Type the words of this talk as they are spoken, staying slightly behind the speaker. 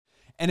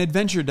And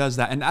adventure does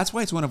that. And that's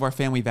why it's one of our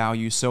family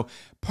values. So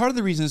part of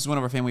the reason it's one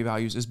of our family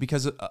values is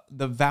because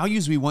the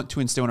values we want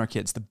to instill in our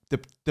kids,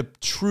 the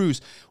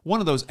truths, one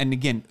of those, and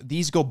again,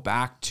 these go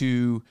back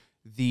to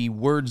the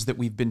words that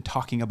we've been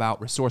talking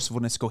about: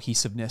 resourcefulness,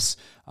 cohesiveness,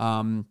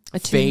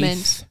 attunement.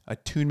 faith,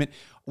 attunement.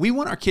 We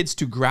want our kids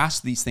to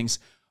grasp these things,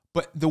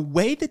 but the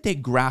way that they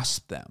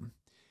grasp them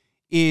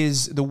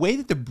is the way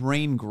that the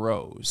brain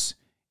grows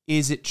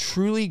is it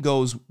truly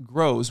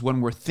grows when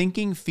we're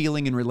thinking,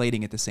 feeling, and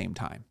relating at the same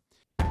time.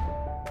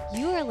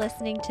 You are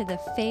listening to the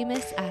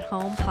Famous at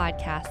Home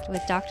podcast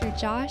with Dr.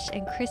 Josh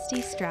and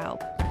Christy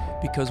Straub.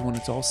 Because when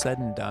it's all said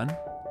and done,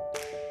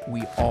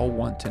 we all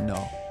want to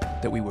know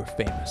that we were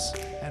famous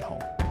at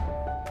home.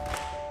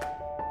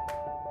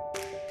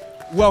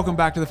 Welcome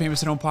back to the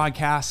Famous at Home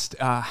podcast.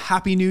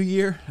 Happy New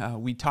Year.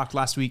 We talked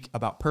last week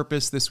about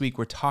purpose. This week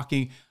we're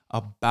talking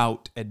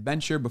about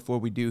adventure. Before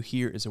we do,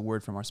 here is a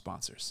word from our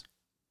sponsors.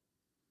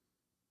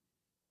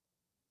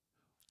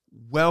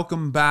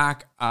 Welcome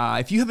back.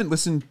 If you haven't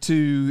listened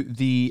to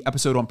the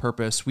episode on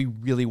purpose, we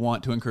really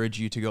want to encourage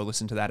you to go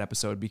listen to that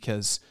episode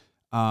because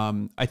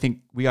I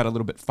think we got a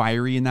little bit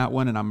fiery in that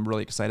one, and I'm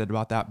really excited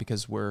about that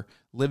because we're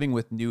living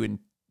with new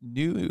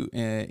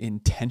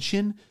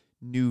intention,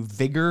 new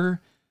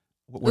vigor.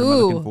 What word am I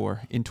looking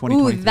for in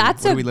 2023? Ooh,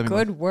 that's a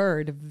good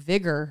word,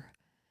 vigor.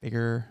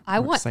 Vigor.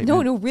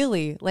 No,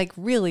 really,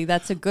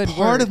 that's a good word.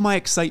 Part of my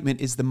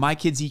excitement is the My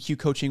Kids EQ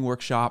coaching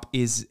workshop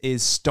is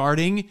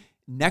starting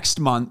next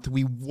month.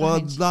 We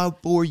would love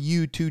for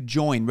you to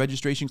join.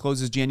 Registration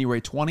closes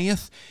January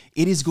 20th.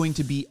 It is going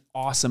to be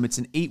awesome. It's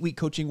an 8-week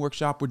coaching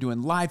workshop. We're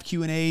doing live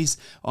Q&As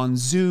on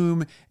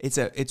Zoom.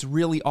 It's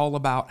really all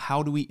about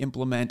how do we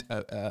implement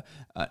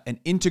an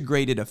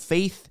integrated, a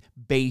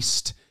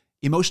faith-based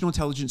emotional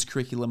intelligence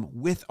curriculum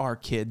with our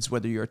kids,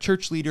 whether you're a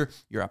church leader,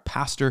 you're a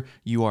pastor,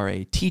 you are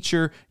a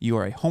teacher, you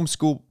are a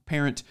homeschool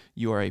parent,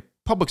 you are a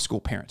public school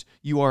parent,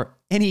 you are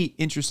any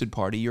interested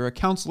party, you're a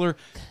counselor,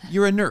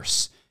 you're a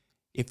nurse.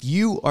 If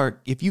you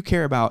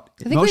care about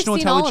emotional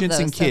intelligence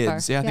in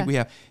kids, I think we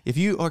have. If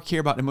you care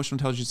about emotional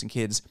intelligence in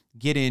kids,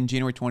 get in.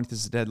 January 20th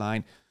is the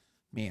deadline.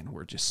 Man,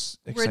 we're just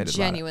excited. We're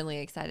genuinely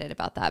excited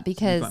about that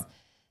because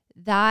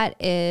that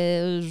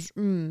is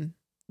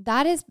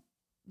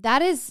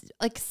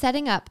like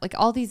setting up like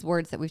all these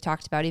words that we've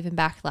talked about even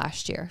back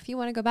last year. If you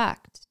want to go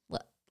back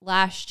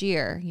last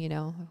year,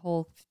 a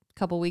whole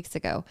couple weeks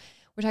ago,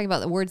 we're talking about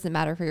the words that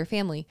matter for your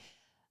family.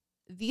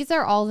 These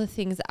are all the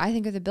things that I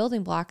think are the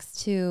building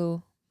blocks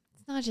to,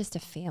 it's not just a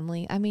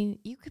family. I mean,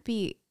 you could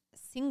be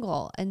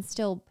single and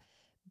still,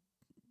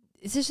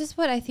 this is just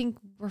what I think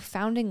we're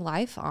founding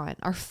life on,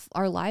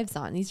 our lives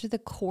on. These are the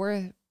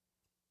core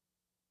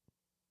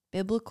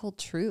biblical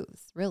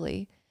truths,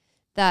 really,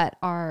 that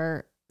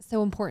are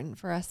so important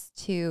for us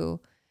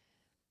to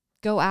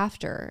go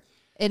after.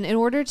 And in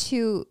order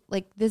to,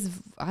 like this,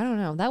 I don't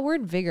know, that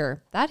word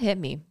vigor, that hit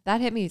me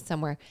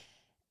somewhere.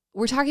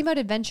 We're talking about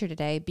adventure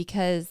today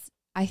because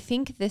I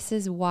think this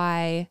is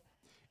why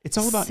it's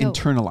all about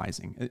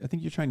internalizing. I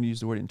think you're trying to use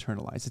the word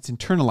internalize. It's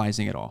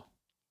internalizing it all.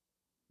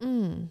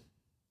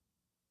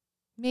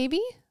 Maybe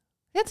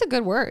that's a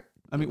good word.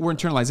 I mean, we're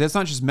internalizing. It's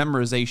not just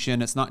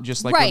memorization. It's not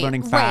just like we're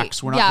learning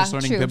facts. We're not just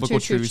learning biblical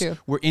truths. True.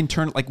 We're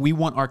we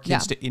want our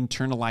kids to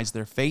internalize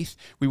their faith.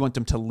 We want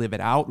them to live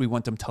it out. We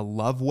want them to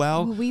love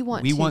well. We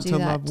want to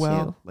love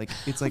well. Like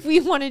it's like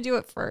we want to do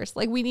it first.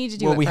 Like we need to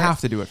do it first. Well, we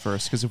have to do it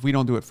first because if we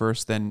don't do it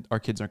first, then our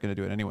kids aren't going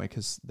to do it anyway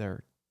because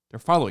they're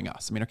following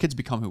us. I mean, our kids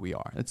become who we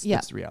are. That's the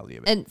reality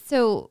of it. And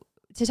so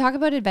to talk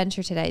about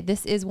adventure today,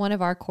 this is one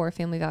of our core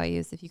family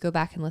values. If you go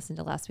back and listen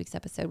to last week's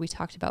episode, we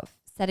talked about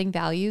setting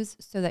values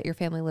so that your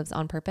family lives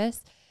on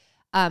purpose.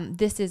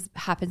 This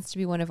happens to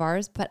be one of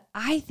ours, but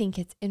I think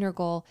it's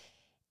integral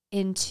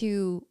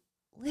into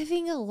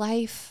living a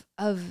life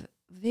of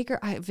vigor.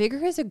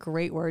 Vigor is a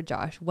great word,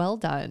 Josh. Well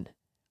done.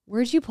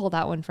 Where'd you pull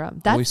that one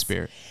from? Holy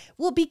Spirit.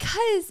 Well,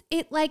 because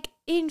it like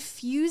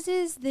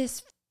infuses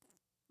this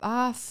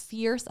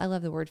fierce. I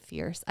love the word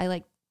fierce. I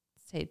like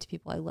to say to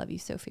people, I love you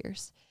so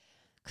fierce.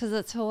 Because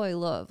that's how I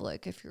love.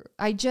 Like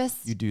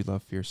you do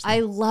love fierce.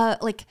 I love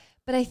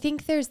but I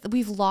think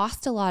we've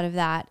lost a lot of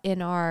that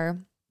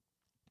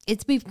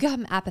it's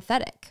become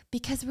apathetic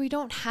because we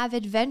don't have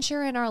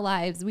adventure in our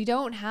lives. We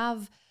don't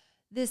have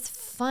this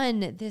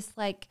fun, this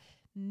like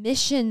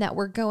mission that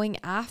we're going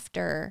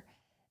after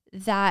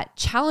that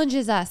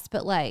challenges us,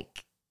 but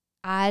like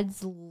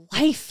adds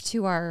life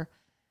to our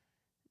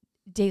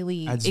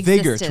daily existence.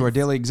 Vigor to our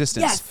daily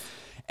existence. Yes.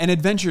 And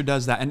adventure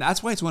does that. And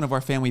that's why it's one of our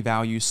family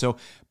values. So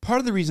part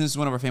of the reason it's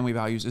one of our family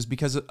values is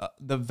because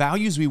the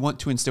values we want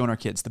to instill in our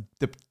kids,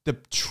 the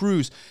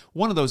truths,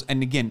 one of those,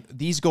 and again,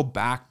 these go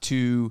back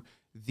to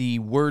the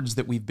words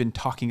that we've been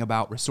talking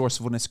about: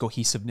 resourcefulness,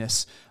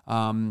 cohesiveness,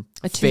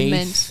 attunement.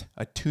 Faith,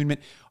 attunement.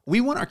 We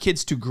want our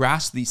kids to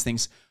grasp these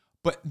things,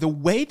 but the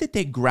way that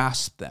they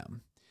grasp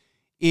them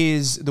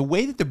is the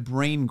way that the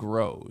brain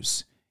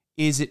grows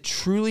is it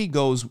truly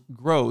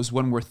grows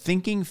when we're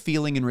thinking,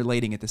 feeling, and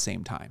relating at the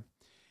same time.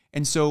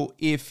 And so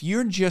if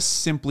you're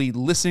just simply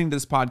listening to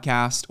this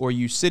podcast, or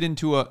you sit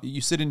into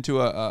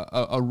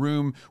a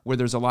room where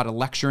there's a lot of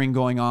lecturing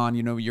going on,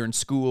 you're in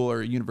school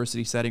or a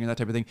university setting or that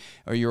type of thing,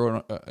 or you're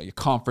on a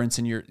conference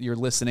and you're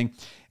listening,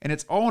 and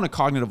it's all on a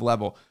cognitive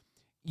level,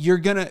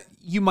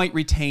 you might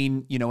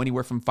retain,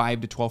 anywhere from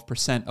 5 to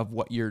 12% of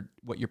what you're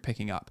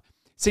picking up.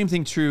 Same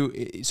thing true.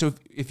 So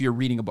if you're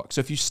reading a book,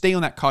 so if you stay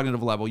on that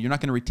cognitive level, you're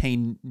not going to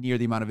retain near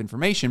the amount of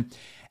information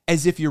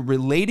as if you're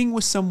relating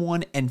with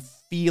someone and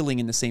feeling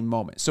in the same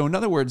moment. So in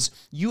other words,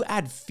 you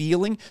add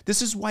feeling.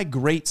 This is why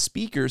great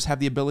speakers have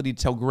the ability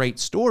to tell great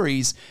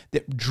stories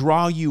that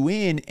draw you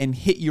in and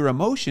hit your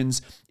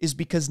emotions, is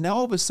because now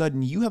all of a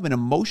sudden you have an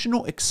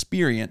emotional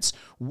experience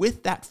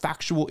with that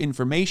factual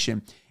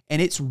information,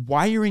 and it's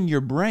wiring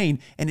your brain,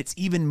 and it's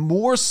even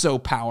more so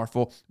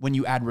powerful when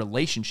you add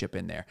relationship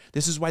in there.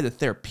 This is why the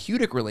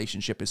therapeutic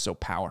relationship is so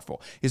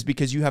powerful, is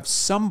because you have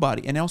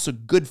somebody, and also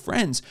good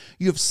friends,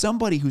 you have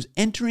somebody who's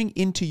entering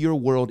into your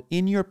world,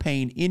 in your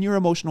pain, in your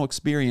emotional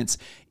experience,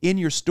 in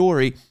your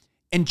story,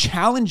 and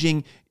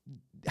challenging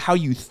how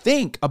you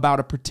think about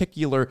a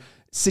particular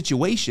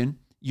situation.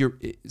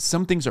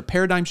 Some things are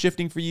paradigm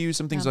shifting for you.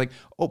 Some things are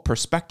like,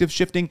 perspective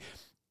shifting.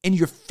 And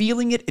you're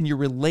feeling it and you're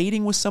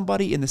relating with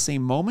somebody in the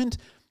same moment.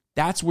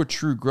 That's where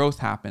true growth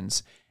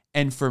happens.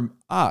 And for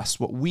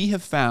us, what we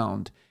have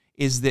found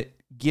is that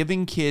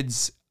giving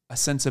kids a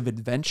sense of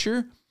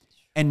adventure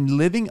and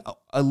living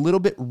a little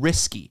bit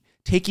risky,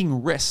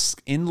 taking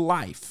risks in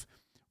life,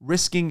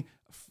 risking,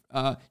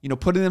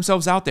 putting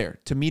themselves out there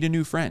to meet a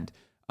new friend,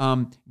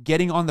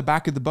 getting on the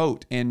back of the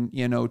boat and,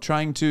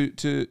 trying to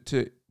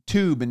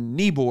tube and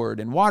kneeboard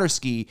and water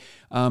ski.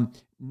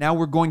 Now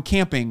we're going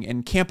camping,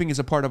 and camping is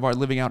a part of our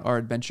living out our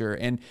adventure,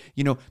 and,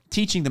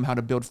 teaching them how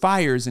to build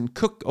fires and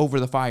cook over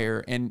the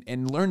fire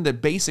and learn the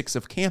basics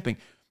of camping.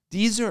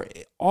 These are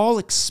all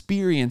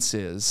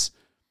experiences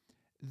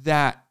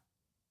that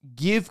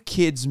give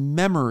kids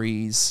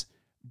memories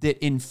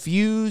that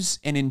infuse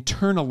and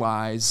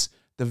internalize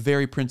the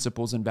very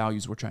principles and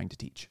values we're trying to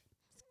teach.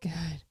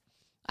 Good.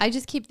 I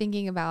just keep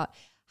thinking about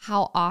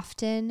how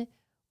often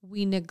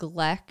we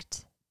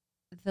neglect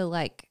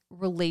the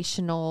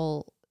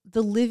relational,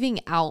 the living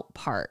out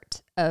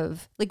part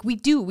of, we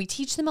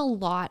teach them a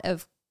lot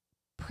of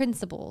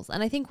principles.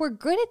 And I think we're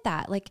good at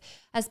that.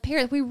 As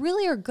parents, we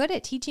really are good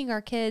at teaching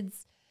our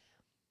kids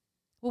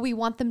what we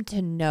want them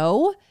to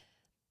know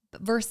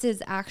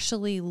versus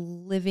actually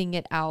living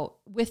it out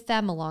with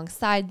them,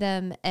 alongside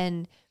them.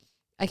 And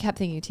I kept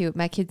thinking too,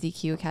 my Kids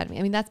EQ Academy.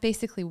 I mean, that's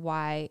basically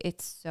why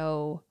it's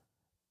so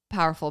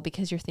powerful,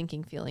 because you're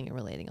thinking, feeling, and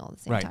relating all at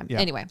the same time. Yeah.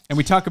 Anyway. And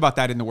we talk about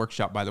that in the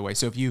workshop, by the way.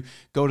 So if you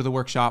go to the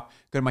workshop,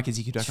 go to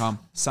mykidseq.com,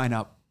 sign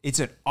up. It's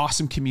an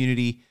awesome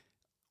community.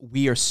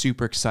 We are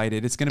super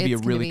excited. It's going to be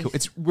cool.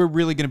 We're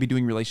really going to be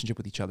doing relationship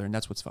with each other, and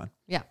that's what's fun.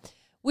 Yeah.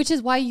 Which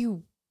is why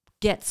you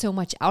get so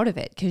much out of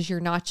it, because you're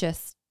not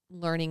just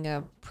learning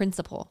a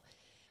principle.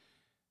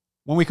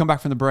 When we come back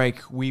from the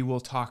break, we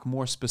will talk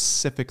more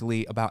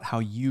specifically about how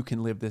you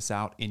can live this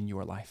out in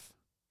your life.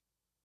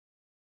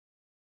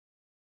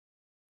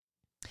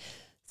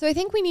 So I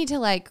think we need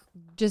to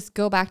just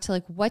go back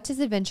to what does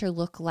adventure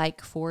look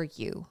like for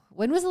you?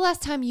 When was the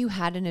last time you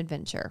had an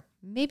adventure?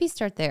 Maybe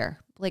start there.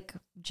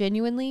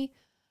 Genuinely,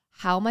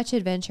 how much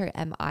adventure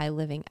am I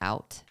living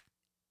out?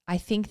 I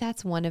think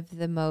that's one of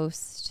the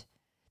most,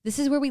 this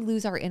is where we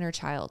lose our inner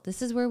child.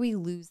 This is where we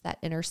lose that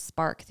inner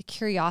spark, the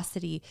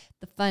curiosity,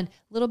 the fun,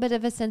 a little bit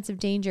of a sense of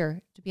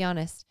danger, to be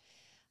honest,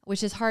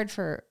 which is hard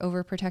for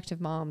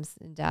overprotective moms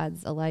and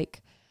dads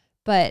alike.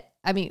 But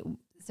I mean,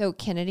 so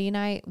Kennedy and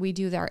I, we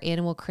do our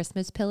annual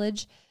Christmas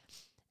pillage.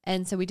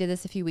 And so we did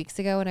this a few weeks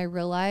ago, and I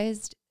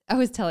realized, I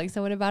was telling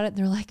someone about it, and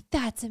they're like,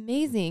 that's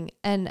amazing.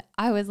 And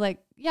I was like,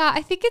 yeah,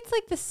 I think it's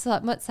the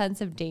somewhat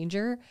sense of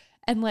danger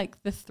and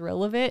the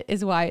thrill of it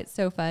is why it's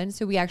so fun.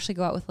 So we actually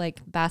go out with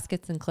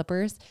baskets and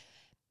clippers,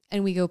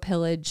 and we go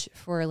pillage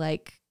for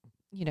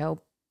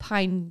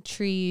pine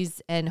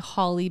trees and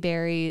holly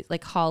berries,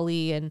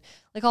 holly and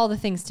all the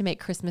things to make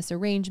Christmas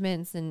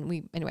arrangements.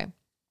 And anyway.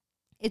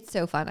 It's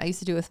so fun. I used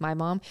to do it with my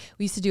mom.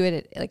 We used to do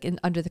it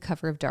under the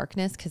cover of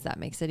darkness, because that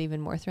makes it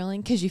even more thrilling,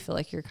 because you feel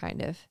like you're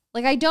kind of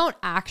I don't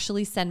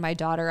actually send my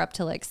daughter up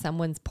to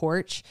someone's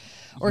porch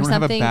or you don't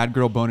something. Have a bad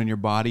girl bone in your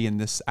body,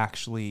 and this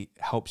actually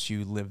helps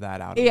you live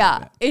that out.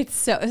 Yeah, it's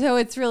so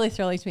it's really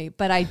thrilling to me.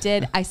 But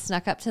I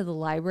snuck up to the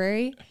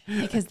library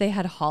because they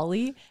had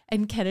holly,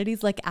 and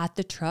Kennedy's at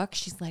the truck.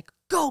 She's like,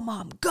 "Go,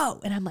 Mom,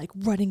 go!" And I'm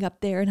running up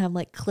there, and I'm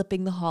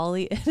clipping the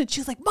holly, and then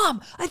she's like,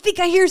 "Mom, I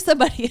think I hear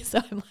somebody." So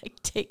I'm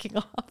taking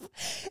off.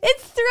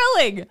 It's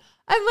thrilling.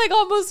 I'm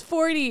almost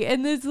 40,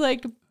 and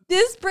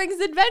this brings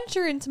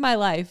adventure into my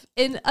life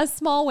in a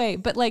small way,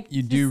 but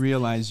you do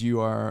realize you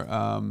are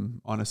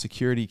on a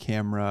security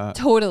camera,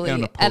 totally,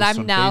 and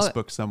I'm now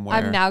Facebook somewhere.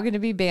 I'm now going to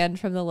be banned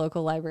from the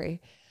local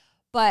library,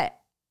 but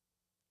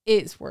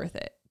it's worth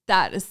it.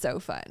 That is so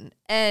fun,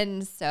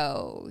 and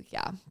so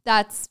yeah,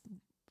 that's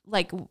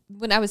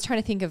when I was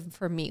trying to think of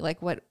for me,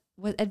 what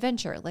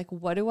adventure,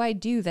 what do I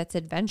do that's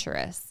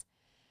adventurous?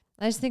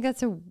 I just think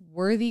that's a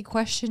worthy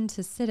question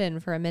to sit in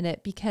for a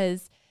minute,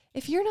 because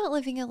if you're not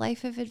living a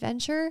life of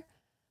adventure,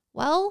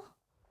 well,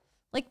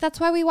 like that's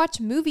why we watch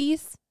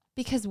movies,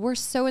 because we're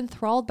so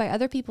enthralled by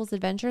other people's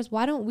adventures.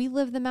 Why don't we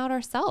live them out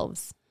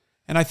ourselves?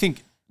 And I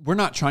think we're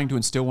not trying to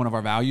instill one of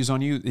our values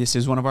on you. This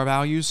is one of our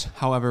values.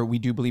 However, we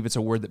do believe it's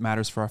a word that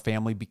matters for our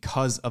family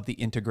because of the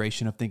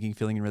integration of thinking,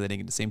 feeling, and relating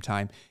at the same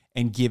time,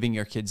 and giving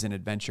your kids an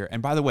adventure.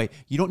 And by the way,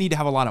 you don't need to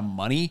have a lot of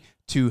money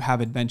to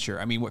have adventure.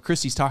 I mean, what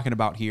Christy's talking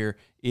about here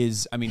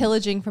is,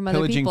 pillaging from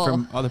other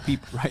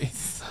people. Right?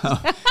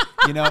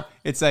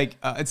 It's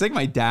like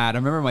my dad. I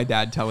remember my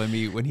dad telling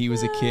me when he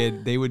was a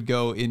kid, they would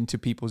go into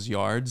people's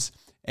yards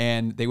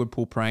and they would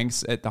pull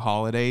pranks at the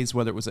holidays,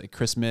 whether it was like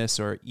Christmas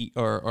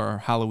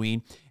or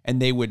Halloween,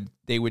 and they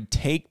would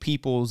take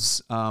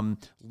people's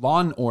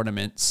lawn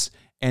ornaments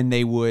and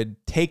they would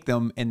take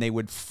them and they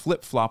would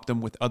flip-flop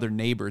them with other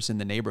neighbors in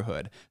the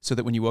neighborhood, so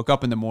that when you woke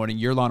up in the morning,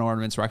 your lawn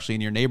ornaments were actually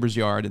in your neighbor's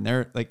yard, and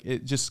they're like,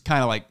 it just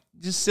kind of like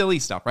just silly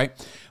stuff, right?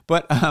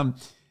 But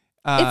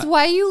it's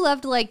why you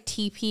loved like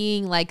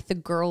TPing like the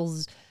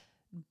girls'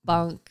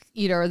 bunk,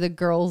 or the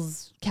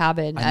girls'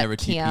 cabin I never at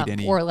camp, TP'd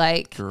any or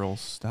like girls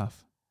stuff.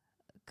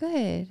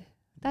 Good.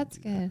 That's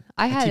good.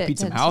 I had TP'd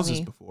some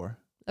houses before.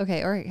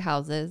 Okay, or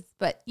houses.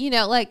 But,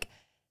 like,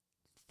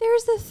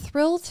 there's a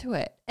thrill to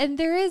it. And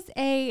there is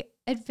a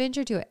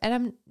adventure to it. And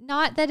I'm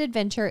not that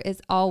adventure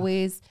is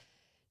always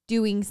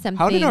doing something.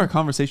 How did our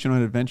conversation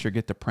on adventure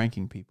get to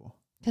pranking people?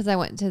 Because I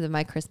went to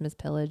my Christmas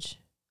pillage,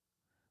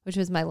 which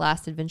was my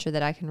last adventure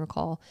that I can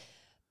recall.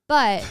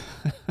 But,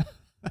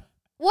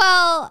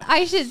 well,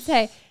 I should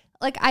say,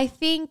 like, I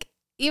think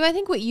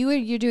what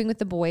you're doing with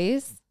the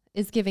boys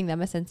is giving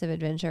them a sense of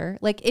adventure.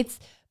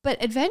 But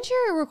adventure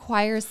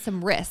requires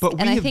some risk. But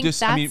and I think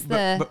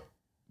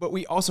but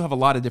we also have a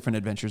lot of different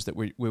adventures that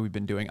we've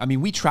been doing. I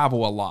mean, we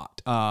travel a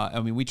lot.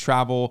 We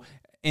travel,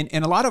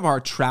 and a lot of our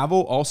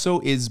travel also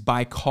is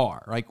by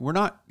car. Like we're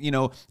not,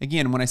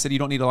 again, when I said you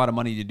don't need a lot of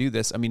money to do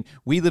this, I mean,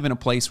 we live in a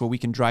place where we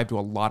can drive to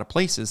a lot of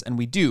places, and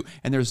we do.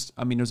 And there's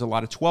a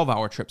lot of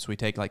 12-hour trips we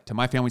take, like to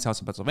my family's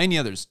house in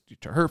Pennsylvania. There's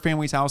to her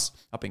family's house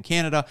up in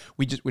Canada,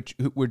 which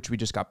we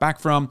just got back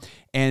from.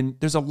 And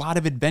there's a lot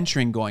of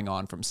adventuring going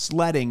on, from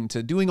sledding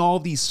to doing all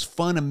these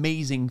fun,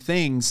 amazing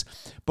things.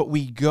 But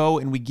we go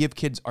and we give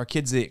our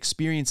kids the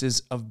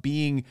experiences of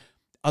being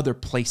other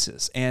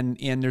places, and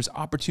there's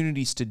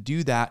opportunities to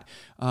do that,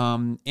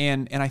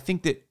 and I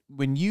think that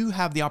when you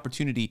have the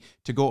opportunity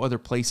to go other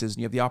places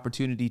and you have the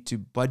opportunity to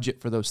budget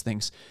for those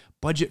things,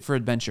 budget for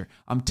adventure.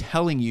 I'm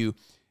telling you,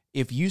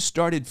 if you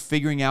started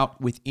figuring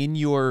out within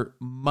your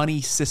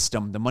money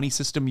system, the money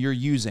system you're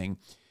using,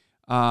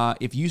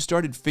 if you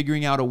started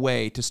figuring out a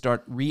way to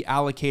start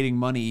reallocating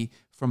money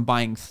from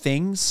buying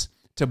things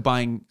to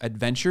buying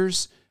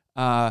adventures,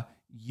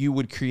 you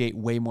would create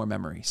way more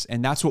memories.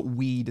 And that's what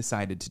we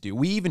decided to do.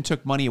 We even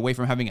took money away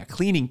from having a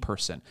cleaning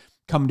person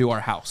come to our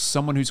house,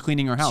 someone who's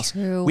cleaning our house.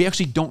 True. We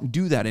actually don't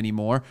do that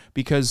anymore,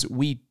 because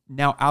we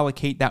now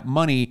allocate that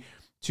money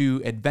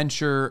to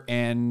adventure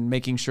and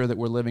making sure that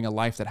we're living a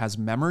life that has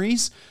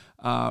memories,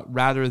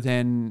 rather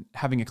than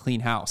having a clean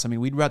house. I mean,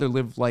 we'd rather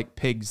live like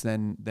pigs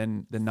than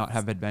not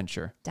have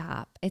adventure.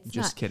 Stop.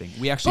 Kidding.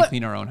 We actually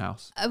clean our own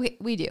house.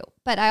 We do.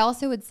 But I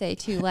also would say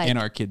too, like, and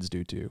our kids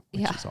do too,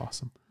 which is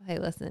awesome. Hey,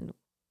 listen,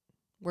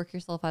 work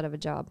yourself out of a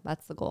job.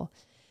 That's the goal.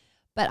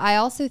 But I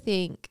also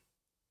think,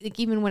 like,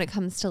 even when it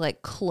comes to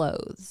like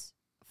clothes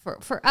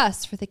for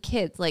us, for the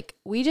kids, like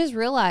we just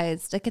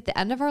realized, like at the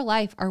end of our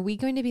life, are we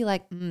going to be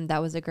like,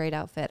 that was a great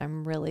outfit.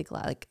 I'm really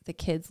glad. Like the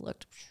kids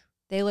looked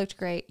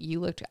great.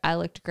 I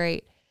looked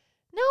great.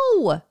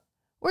 No,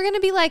 we're going to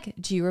be like,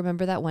 do you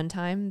remember that one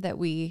time that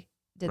we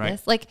did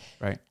this? Like,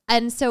 right.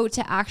 And so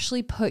to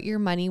actually put your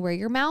money where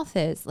your mouth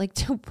is, like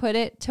to put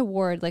it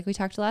toward, like we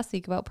talked last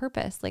week about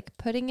purpose, like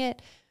putting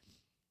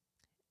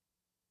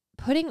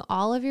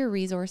all of your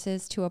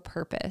resources to a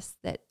purpose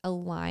that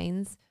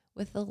aligns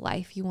with the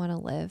life you want to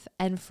live.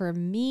 And for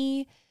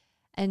me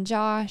and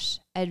Josh,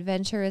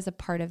 adventure is a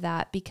part of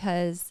that,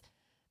 because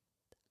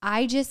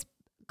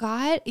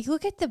you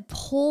look at the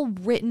whole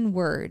written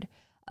word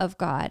of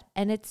God,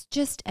 and it's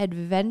just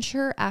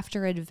adventure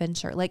after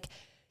adventure. Like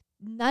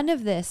none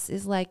of this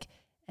is like,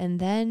 and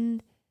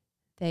then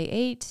they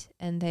ate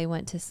and they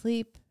went to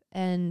sleep,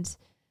 and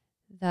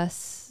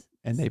thus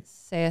and they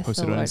saith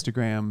posted the on Lord.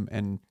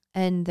 Instagram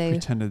and they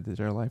pretended that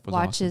their life was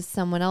watches awesome.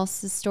 Someone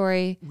else's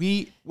story.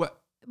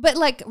 But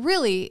like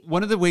really,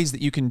 one of the ways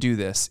that you can do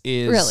this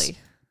is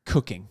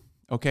cooking.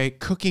 Okay,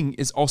 cooking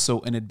is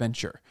also an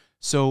adventure.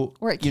 So,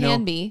 or it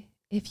can be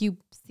if you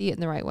see it in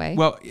the right way.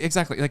 Well,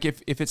 exactly. Like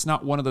if it's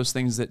not one of those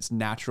things that's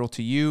natural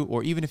to you,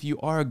 or even if you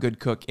are a good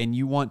cook and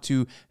you want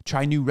to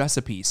try new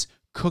recipes,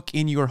 cook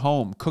in your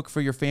home, cook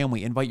for your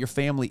family, invite your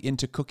family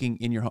into cooking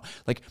in your home.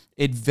 Like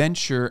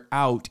adventure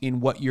out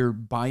in what you're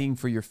buying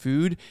for your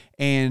food,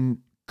 and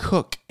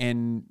cook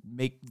and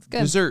make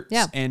desserts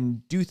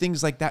and do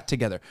things like that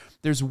together.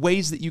 There's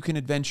ways that you can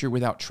adventure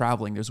without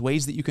traveling. There's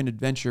ways that you can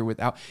adventure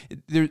without.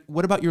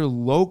 What about your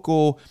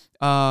local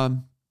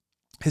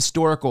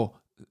historical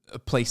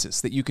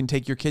places that you can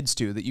take your kids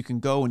to, that you can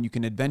go and you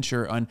can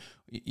adventure on,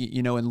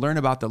 and learn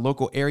about the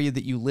local area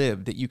that you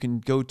live, that you can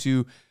go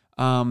to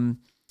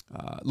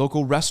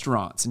local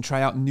restaurants and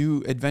try out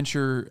new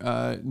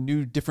adventure,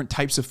 new different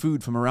types of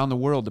food from around the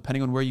world,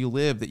 depending on where you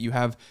live, that you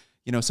have,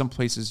 some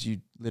places you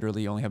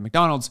literally only have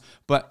McDonald's,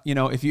 but,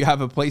 if you have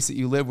a place that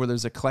you live where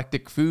there's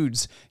eclectic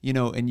foods,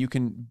 and you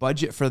can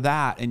budget for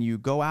that and you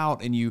go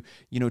out and you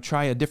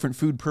try a different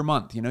food per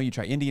month, you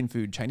try Indian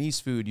food,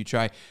 Chinese food, you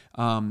try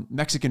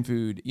Mexican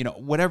food,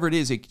 whatever it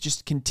is, it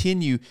just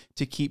continue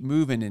to keep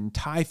moving, and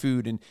Thai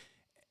food, and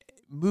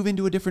move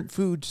into a different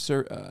food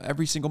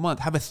every single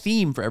month, have a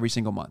theme for every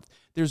single month.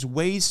 There's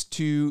ways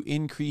to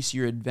increase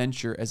your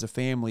adventure as a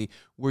family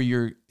where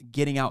you're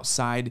getting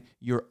outside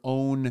your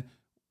own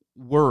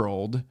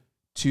world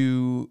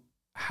to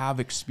have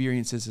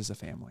experiences as a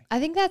family. I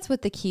think that's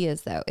what the key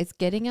is, though. It's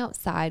getting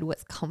outside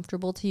what's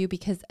comfortable to you,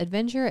 because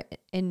adventure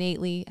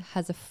innately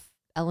has a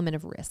element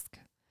of risk.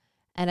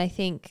 And I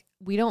think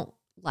we don't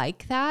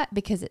like that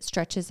because it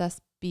stretches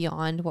us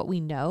beyond what we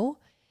know.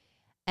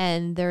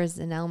 And there's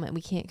an element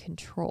we can't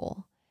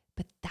control,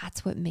 but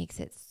that's what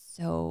makes it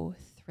so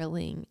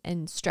thrilling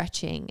and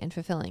stretching and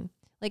fulfilling.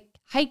 Like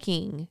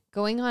hiking,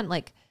 going on,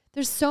 like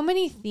there's so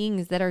many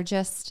things that are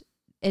just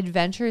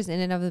adventures in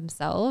and of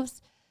themselves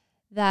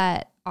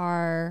that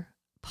are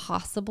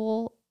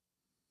possible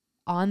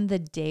on the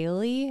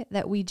daily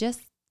that we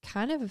just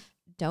kind of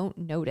don't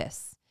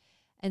notice.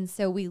 And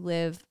so we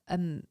live a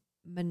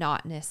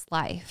monotonous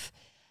life.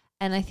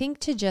 And I think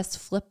to just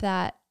flip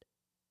that,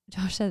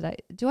 Josh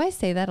said, do I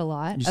say that a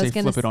lot? You say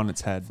flip it on its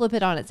head. Flip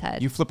it on its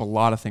head. You flip a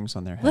lot of things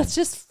on their head. Let's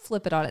just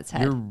flip it on its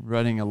head. You're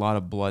running a lot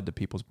of blood to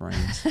people's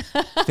brains,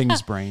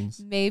 things'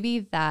 brains. Maybe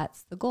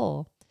that's the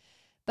goal.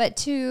 But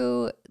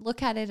to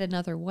look at it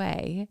another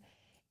way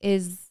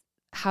is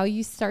how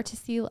you start to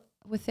see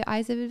with the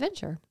eyes of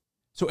adventure.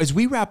 So as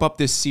we wrap up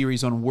this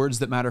series on words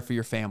that matter for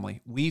your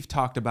family, we've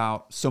talked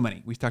about so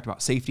many. We've talked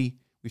about safety.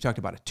 We've talked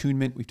about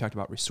attunement. We've talked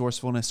about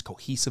resourcefulness,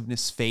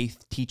 cohesiveness,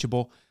 faith,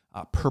 teachable,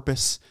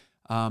 purpose.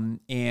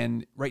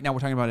 And right now we're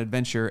talking about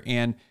adventure.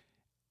 And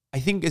I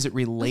think as it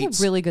relates...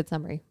 That's a really good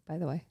summary, by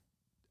the way.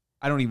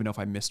 I don't even know if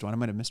I missed one. I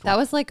might have missed one. That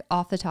was like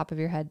off the top of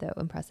your head, though.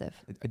 Impressive.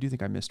 I do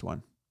think I missed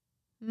one.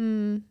 I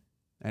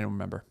don't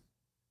remember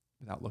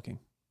without looking.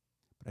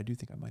 But I do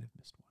think I might have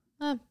missed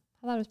one.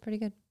 I thought it was pretty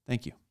good.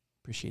 Thank you.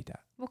 Appreciate that.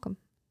 Welcome.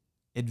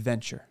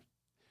 Adventure.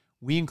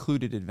 We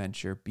included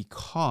adventure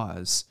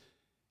because,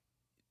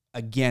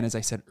 again, as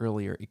I said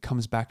earlier, it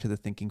comes back to the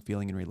thinking,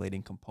 feeling, and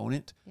relating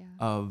component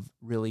of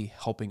really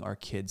helping our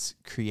kids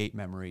create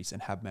memories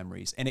and have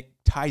memories. And it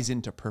ties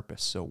into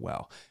purpose so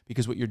well,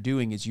 because what you're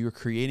doing is you're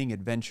creating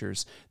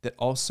adventures that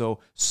also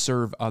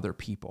serve other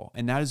people.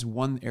 And that is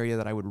one area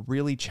that I would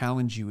really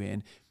challenge you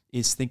in,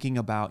 is thinking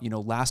about,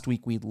 last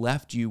week we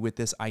left you with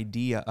this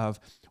idea of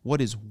what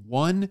is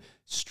one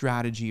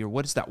strategy, or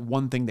what is that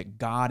one thing that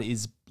God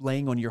is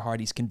laying on your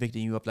heart, he's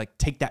convicting you of, like,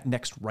 take that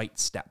next right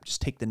step.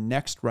 Just take the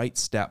next right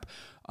step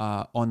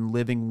on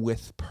living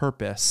with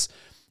purpose.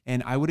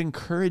 And I would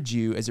encourage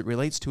you, as it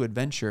relates to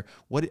adventure,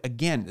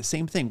 again, the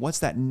same thing. What's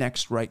that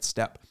next right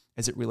step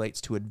as it relates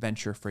to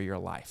adventure for your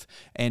life?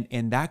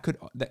 And that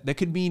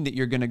could mean that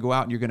you're going to go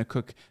out and you're going to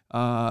cook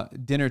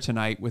dinner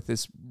tonight with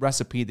this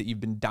recipe that you've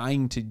been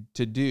dying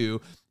to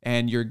do,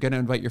 and you're going to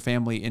invite your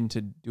family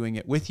into doing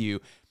it with you.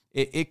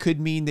 It could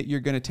mean that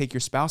you're going to take your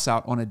spouse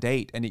out on a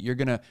date and that you're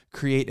going to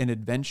create an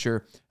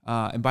adventure.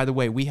 And by the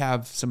way, we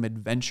have some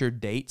adventure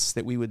dates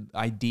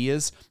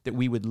ideas that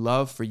we would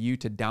love for you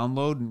to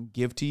download and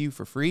give to you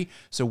for free.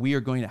 So we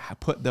are going to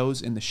put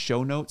those in the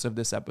show notes of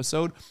this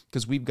episode,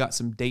 because we've got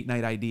some date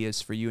night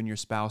ideas for you and your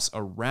spouse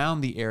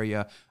around the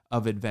area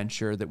of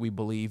adventure that we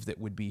believe that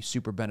would be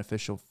super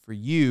beneficial for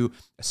you,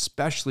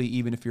 especially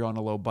even if you're on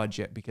a low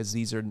budget, because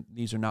these are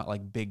not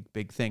like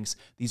big things.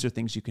 These are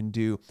things you can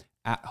do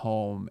at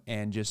home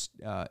and just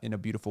in a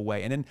beautiful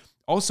way. And then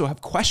also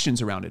have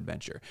questions around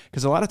adventure,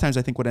 because a lot of times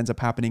I think what ends up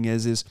happening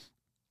is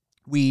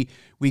we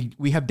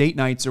have date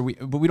nights,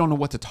 but we don't know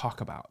what to talk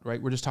about, right?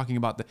 We're just talking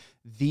about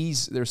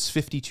there's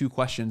 52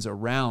 questions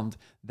around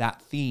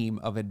that theme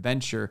of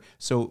adventure.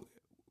 So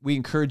we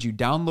encourage you,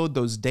 download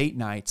those date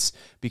nights,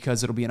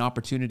 because it'll be an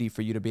opportunity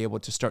for you to be able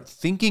to start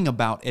thinking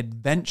about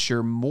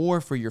adventure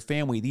more for your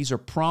family. These are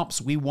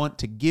prompts we want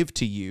to give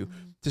to you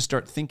to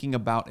start thinking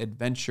about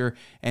adventure.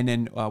 And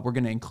then we're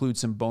going to include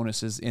some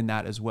bonuses in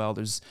that as well.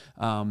 There's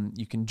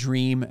you can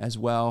dream as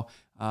well.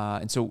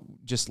 And so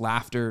just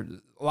laughter,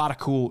 a lot of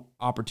cool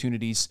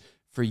opportunities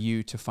for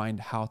you to find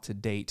how to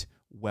date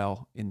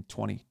well in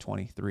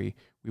 2023.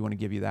 We want to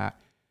give you that.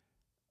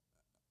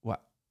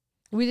 What?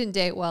 We didn't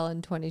date well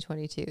in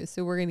 2022,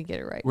 so we're going to get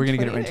it right. We're going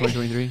to get it right in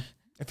 2023.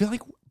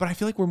 I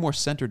feel like we're more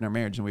centered in our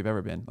marriage than we've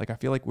ever been. Like, I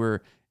feel like we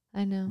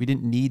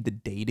didn't need the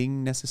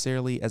dating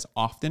necessarily as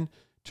often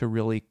to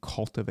really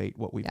cultivate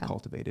what we've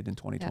cultivated in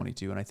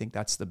 2022. Yeah. And I think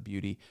that's the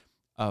beauty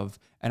and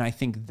I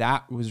think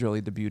that was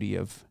really the beauty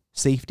of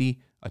safety,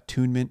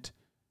 attunement,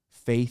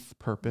 faith,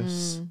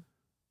 purpose,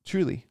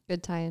 Truly.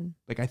 Good tie-in.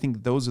 Like, I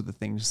think those are the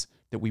things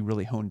that we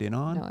really honed in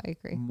on. No, I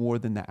agree. More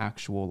than the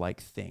actual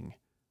like thing.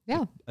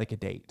 Yeah. Like a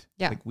date.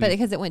 Yeah. Like But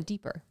because it went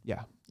deeper.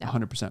 Yeah. Yeah.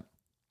 100%.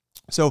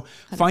 So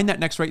find that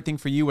next right thing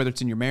for you, whether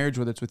it's in your marriage,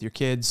 whether it's with your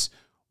kids.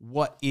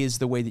 What is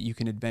the way that you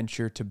can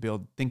adventure to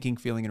build thinking,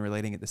 feeling, and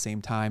relating at the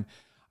same time?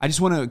 I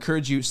just want to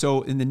encourage you.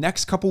 So in the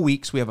next couple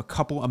weeks, we have a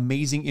couple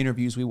amazing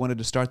interviews we wanted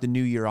to start the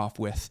new year off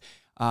with.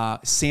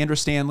 Sandra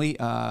Stanley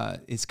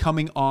is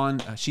coming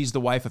on. She's the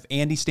wife of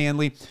Andy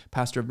Stanley,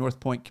 pastor of North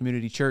Point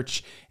Community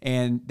Church.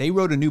 And they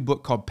wrote a new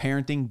book called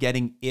Parenting,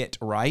 Getting It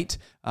Right.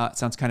 It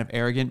sounds kind of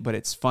arrogant, but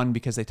it's fun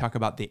because they talk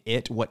about the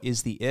it. What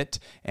is the it?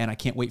 And I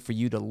can't wait for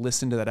you to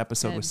listen to that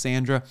episode with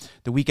Sandra.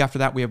 The week after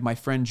that, we have my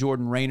friend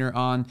Jordan Rayner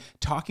on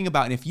talking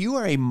about, and if you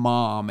are a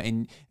mom,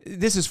 and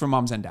this is for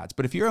moms and dads,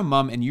 but if you're a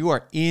mom and you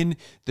are in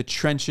the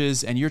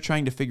trenches and you're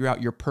trying to figure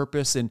out your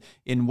purpose and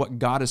in what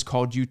God has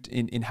called you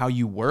in how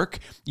you work,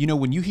 you know,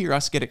 when you hear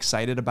us get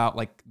excited about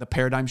like the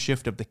paradigm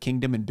shift of the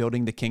kingdom and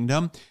building the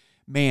kingdom,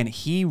 man,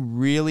 he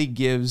really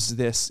gives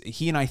this,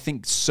 he and I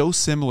think so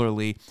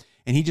similarly,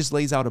 and he just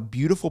lays out a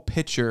beautiful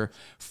picture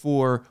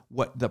for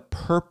what the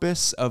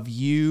purpose of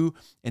you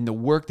and the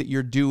work that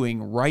you're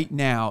doing right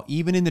now,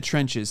 even in the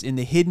trenches, in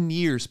the hidden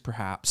years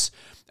perhaps,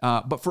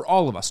 but for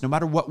all of us, no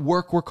matter what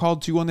work we're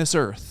called to on this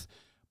earth.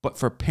 But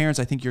for parents,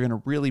 I think you're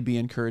going to really be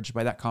encouraged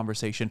by that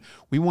conversation.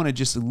 We want to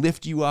just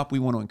lift you up. We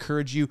want to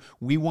encourage you.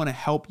 We want to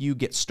help you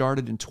get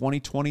started in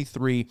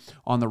 2023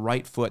 on the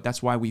right foot.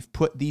 That's why we've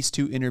put these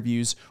two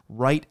interviews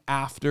right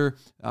after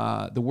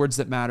the Words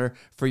That Matter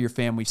for Your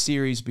Family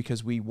series,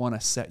 because we want to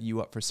set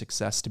you up for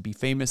success to be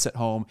famous at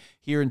home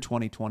here in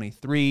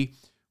 2023.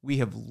 We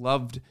have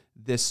loved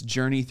this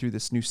journey through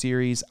this new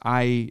series.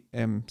 I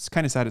am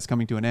kind of sad it's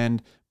coming to an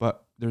end,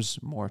 but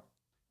there's more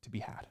to be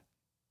had.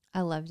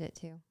 I loved it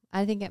too.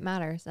 I think it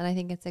matters. And I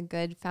think it's a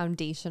good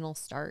foundational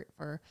start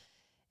for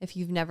if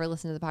you've never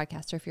listened to the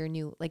podcast or if you're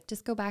new, like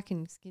just go back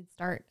and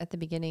start at the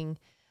beginning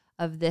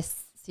of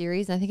this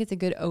series. And I think it's a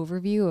good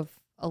overview of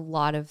a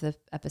lot of the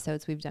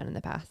episodes we've done in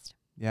the past.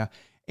 Yeah.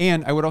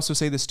 And I would also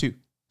say this too.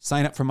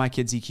 Sign up for My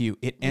Kids EQ.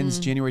 It ends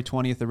January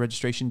 20th. The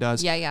registration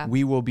does. Yeah.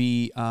 We will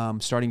be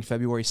starting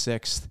February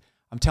 6th.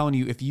 I'm telling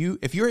you, if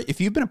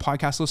you've been a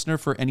podcast listener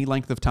for any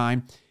length of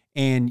time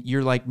and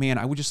you're like, man,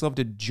 I would just love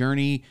to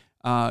journey,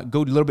 go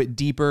a little bit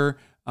deeper,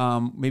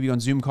 maybe on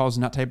Zoom calls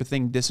and that type of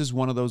thing. This is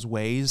one of those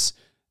ways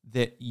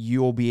that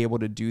you'll be able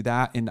to do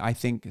that. And I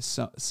think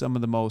some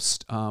of the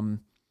most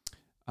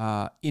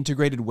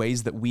integrated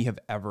ways that we've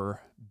ever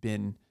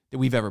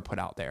put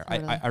out there.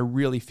 Totally. I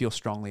really feel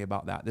strongly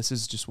about that. This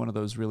is just one of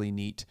those really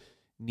neat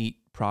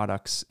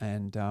products.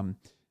 And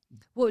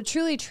well,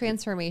 truly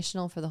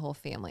transformational for the whole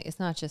family. It's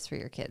not just for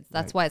your kids.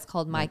 That's why it's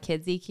called My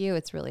Kids EQ.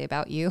 It's really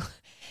about you.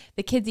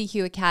 The Kids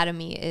EQ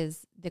Academy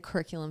is the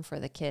curriculum for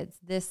the kids.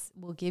 This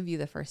will give you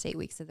the first 8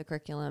 weeks of the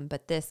curriculum,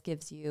 but this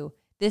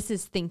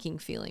is thinking,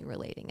 feeling,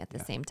 relating at the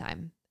same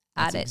time.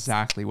 That's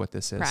exactly what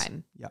this is.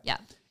 Prime. Yeah.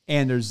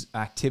 And there's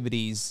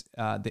activities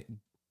that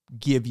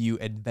give you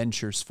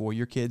adventures for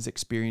your kids,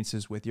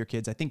 experiences with your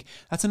kids. I think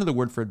that's another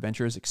word for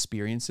adventure is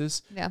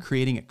experiences. Yeah.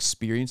 Creating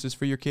experiences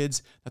for your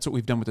kids. That's what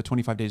we've done with the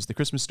 25 Days of the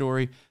Christmas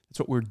Story. That's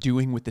what we're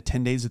doing with the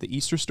 10 Days of the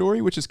Easter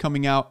Story, which is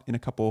coming out in a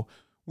couple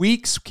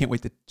weeks. Can't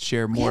wait to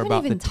share more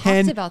about the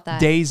 10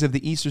 Days of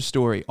the Easter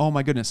Story. Oh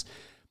my goodness.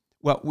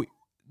 Well,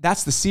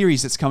 that's the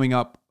series that's coming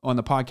up on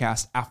the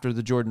podcast after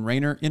the Jordan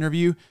Rayner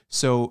interview.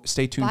 So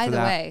stay tuned for that.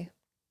 By the way,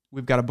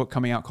 we've got a book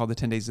coming out called The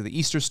 10 Days of the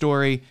Easter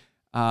Story.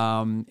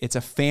 It's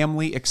a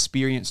family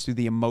experience through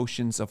the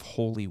emotions of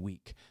Holy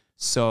Week.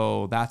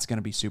 So that's going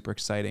to be super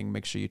exciting.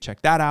 Make sure you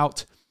check that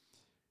out.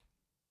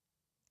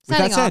 With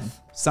that said,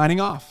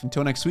 signing off.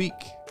 Until next week,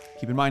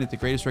 keep in mind that the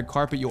greatest red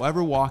carpet you'll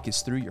ever walk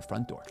is through your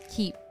front door.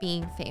 Keep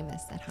being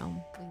famous at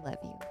home. We love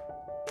you.